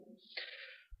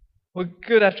Well,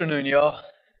 good afternoon, y'all.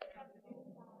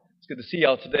 It's good to see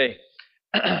y'all today.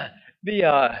 the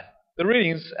uh, the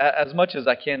readings, as much as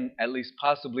I can, at least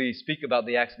possibly speak about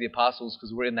the Acts of the Apostles,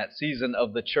 because we're in that season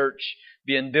of the church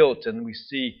being built, and we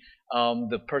see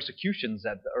the persecutions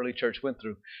that the early church went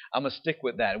through. I'm gonna stick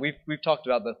with that. We've talked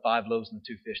about the 5 loaves and the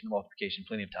 2 fish and the multiplication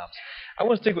plenty of times. I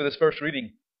want to stick with this first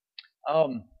reading.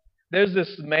 Um, there's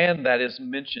this man that is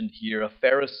mentioned here, a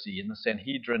Pharisee in the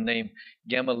Sanhedrin named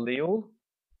Gamaliel.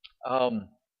 Um,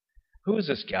 Who is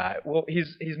this guy? Well,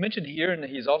 he's mentioned here, and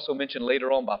he's also mentioned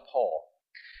later on by Paul.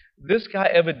 This guy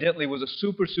evidently was a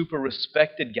super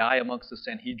respected guy amongst the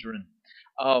Sanhedrin.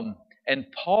 And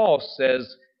Paul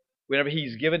says, whenever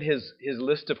he's given his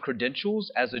list of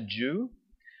credentials as a Jew,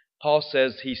 Paul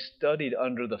says he studied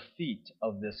under the feet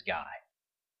of this guy.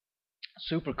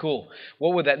 Super cool.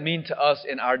 What would that mean to us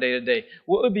in our day to day?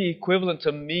 What would be equivalent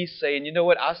to me saying, you know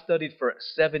what, I studied for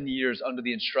 7 years under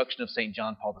the instruction of St.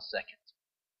 John Paul II?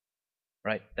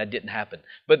 Right? That didn't happen.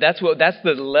 But that's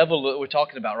the level that we're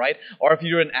talking about, right? Or if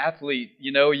you're an athlete,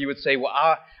 you would say, well,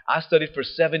 I studied for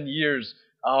 7 years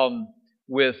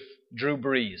with Drew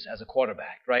Brees as a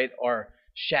quarterback, right? Or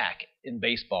Shaq in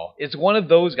baseball. It's one of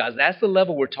those guys. That's the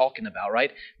level we're talking about,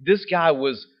 right? This guy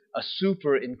was a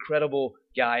super incredible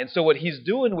guy. And so what he's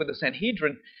doing with the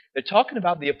Sanhedrin, they're talking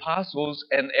about the apostles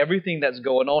and everything that's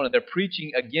going on, and they're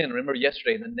preaching again, remember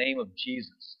yesterday, in the name of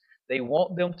Jesus. They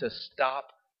want them to stop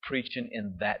preaching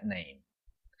in that name.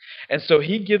 And so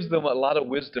he gives them a lot of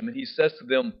wisdom, and he says to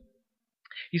them,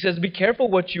 he says, be careful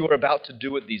what you are about to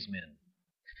do with these men.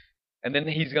 And then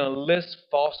he's going to list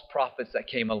false prophets that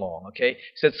came along, okay?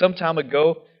 He said some time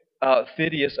ago,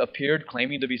 Phidias appeared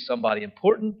claiming to be somebody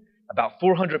important. About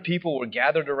 400 people were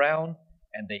gathered around,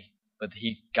 but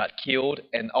he got killed,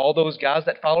 and all those guys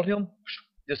that followed him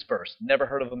dispersed. Never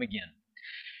heard of him again.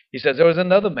 He says there was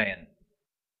another man.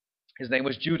 His name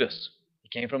was Judas.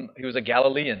 He was a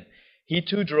Galilean. He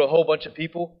too drew a whole bunch of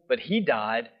people, but he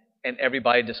died and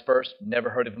everybody dispersed, never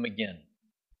heard of him again.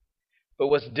 But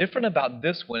what's different about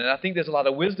this one, and I think there's a lot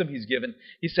of wisdom he's given,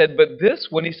 he said, but this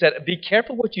one, he said, be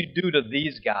careful what you do to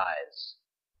these guys,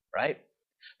 right?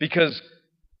 Because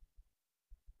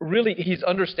really he's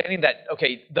understanding that,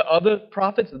 okay, the other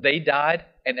prophets, they died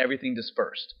and everything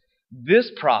dispersed.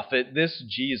 This prophet, this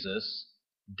Jesus,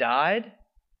 died,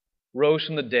 rose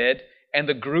from the dead, and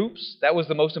the groups, that was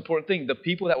the most important thing. The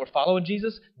people that were following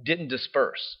Jesus didn't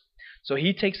disperse. So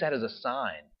he takes that as a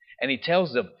sign, and he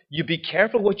tells them, you be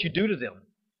careful what you do to them.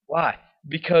 Why?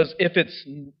 Because if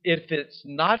it's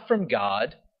not from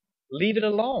God, leave it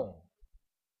alone.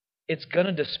 It's going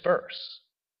to disperse.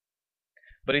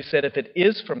 But he said, if it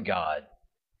is from God,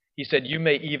 he said, you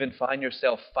may even find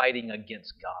yourself fighting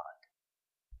against God.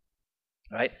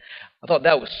 Right? I thought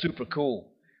that was super cool.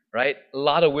 Right? A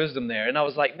lot of wisdom there. And I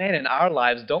was like, man, in our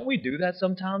lives, don't we do that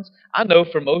sometimes? I know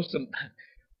for most of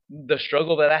the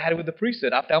struggle that I had with the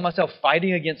priesthood, I found myself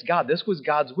fighting against God. This was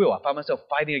God's will. I found myself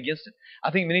fighting against it.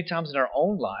 I think many times in our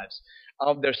own lives,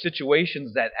 there are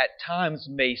situations that at times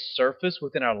may surface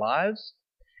within our lives,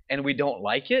 and we don't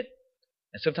like it.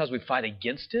 And sometimes we fight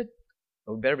against it,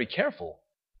 but we better be careful.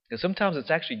 Because sometimes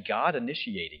it's actually God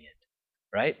initiating it.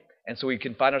 Right? And so we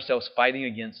can find ourselves fighting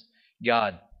against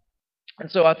God. And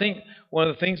so I think one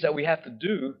of the things that we have to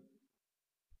do,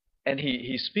 and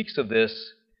he speaks of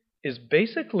this, is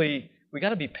basically we got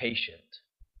to be patient,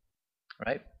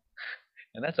 right?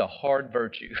 And that's a hard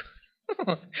virtue.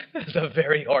 That's a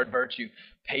very hard virtue,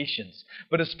 patience.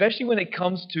 But especially when it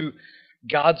comes to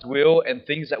God's will and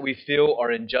things that we feel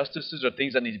are injustices or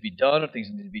things that need to be done or things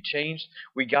that need to be changed,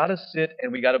 we got to sit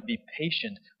and we got to be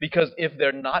patient. Because if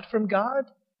they're not from God,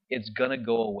 it's going to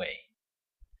go away.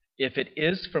 If it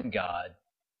is from God,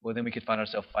 well, then we could find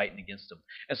ourselves fighting against them.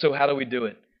 And so how do we do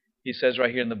it? He says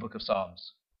right here in the book of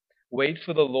Psalms, wait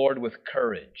for the Lord with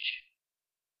courage.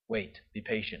 Wait, be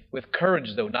patient. With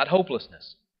courage, though, not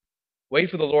hopelessness.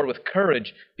 Wait for the Lord with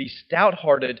courage. Be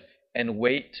stout-hearted and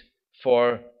wait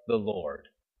for the Lord.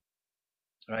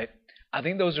 Right? I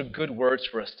think those are good words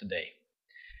for us today.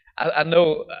 I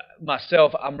know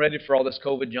myself, I'm ready for all this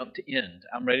COVID junk to end.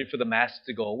 I'm ready for the masks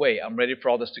to go away. I'm ready for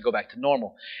all this to go back to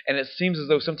normal. And it seems as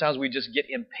though sometimes we just get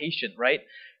impatient, right?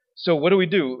 So what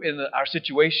do? In our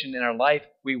situation in our life?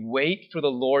 We wait for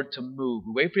the Lord to move.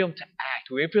 We wait for Him to act.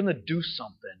 We wait for Him to do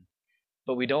something.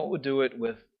 But we don't do it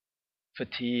with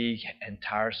fatigue and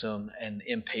tiresome and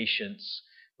impatience.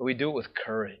 But we do it with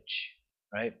courage,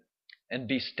 right? And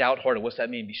be stout-hearted. What's that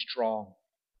mean? Be strong,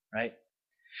 right?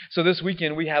 So this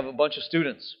weekend we have a bunch of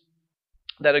students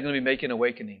that are going to be making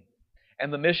Awakening.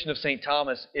 And the mission of St.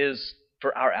 Thomas is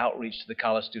for our outreach to the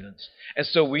college students. And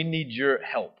so we need your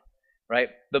help, right?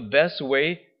 The best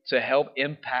way to help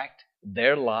impact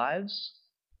their lives,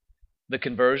 the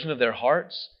conversion of their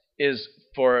hearts, is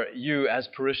for you as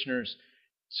parishioners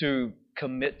to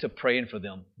commit to praying for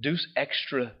them. Do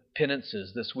extra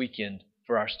penances this weekend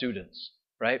for our students,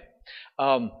 right?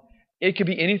 It could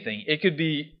be anything. It could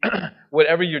be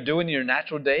whatever you're doing in your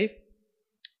natural day,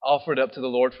 offer it up to the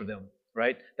Lord for them,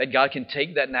 right? That God can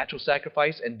take that natural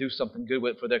sacrifice and do something good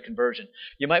with it for their conversion.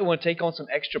 You might want to take on some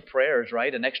extra prayers,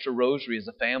 right? An extra rosary as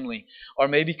a family, or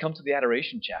maybe come to the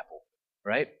Adoration Chapel,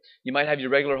 right? You might have your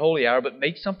regular holy hour, but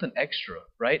make something extra,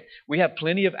 right? We have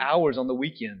plenty of hours on the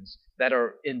weekends that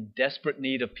are in desperate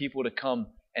need of people to come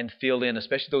and fill in,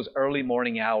 especially those early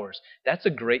morning hours. That's a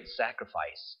great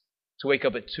sacrifice to wake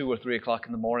up at 2 or 3 o'clock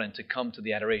in the morning to come to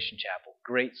the Adoration Chapel.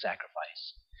 Great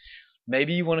sacrifice.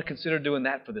 Maybe you want to consider doing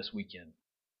that for this weekend,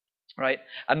 right?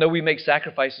 I know we make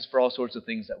sacrifices for all sorts of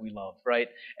things that we love, right?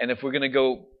 And if we're going to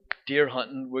go deer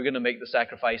hunting, we're going to make the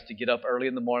sacrifice to get up early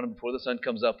in the morning before the sun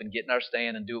comes up and get in our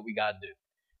stand and do what we got to do,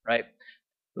 right?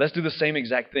 Let's do the same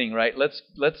exact thing, right? Let's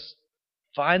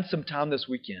find some time this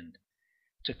weekend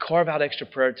to carve out extra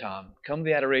prayer time. Come to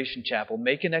the Adoration Chapel,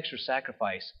 make an extra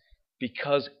sacrifice,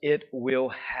 because it will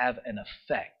have an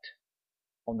effect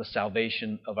on the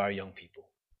salvation of our young people.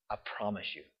 I promise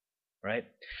you, right?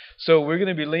 So we're going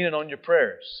to be leaning on your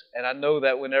prayers. And I know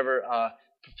that whenever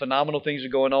phenomenal things are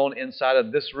going on inside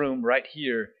of this room right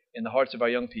here in the hearts of our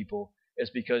young people,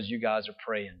 it's because you guys are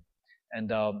praying. And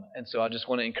so I just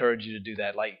want to encourage you to do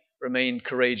that. Like, remain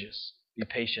courageous, be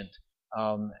patient,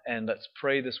 and let's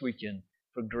pray this weekend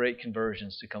for great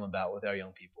conversions to come about with our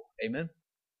young people. Amen.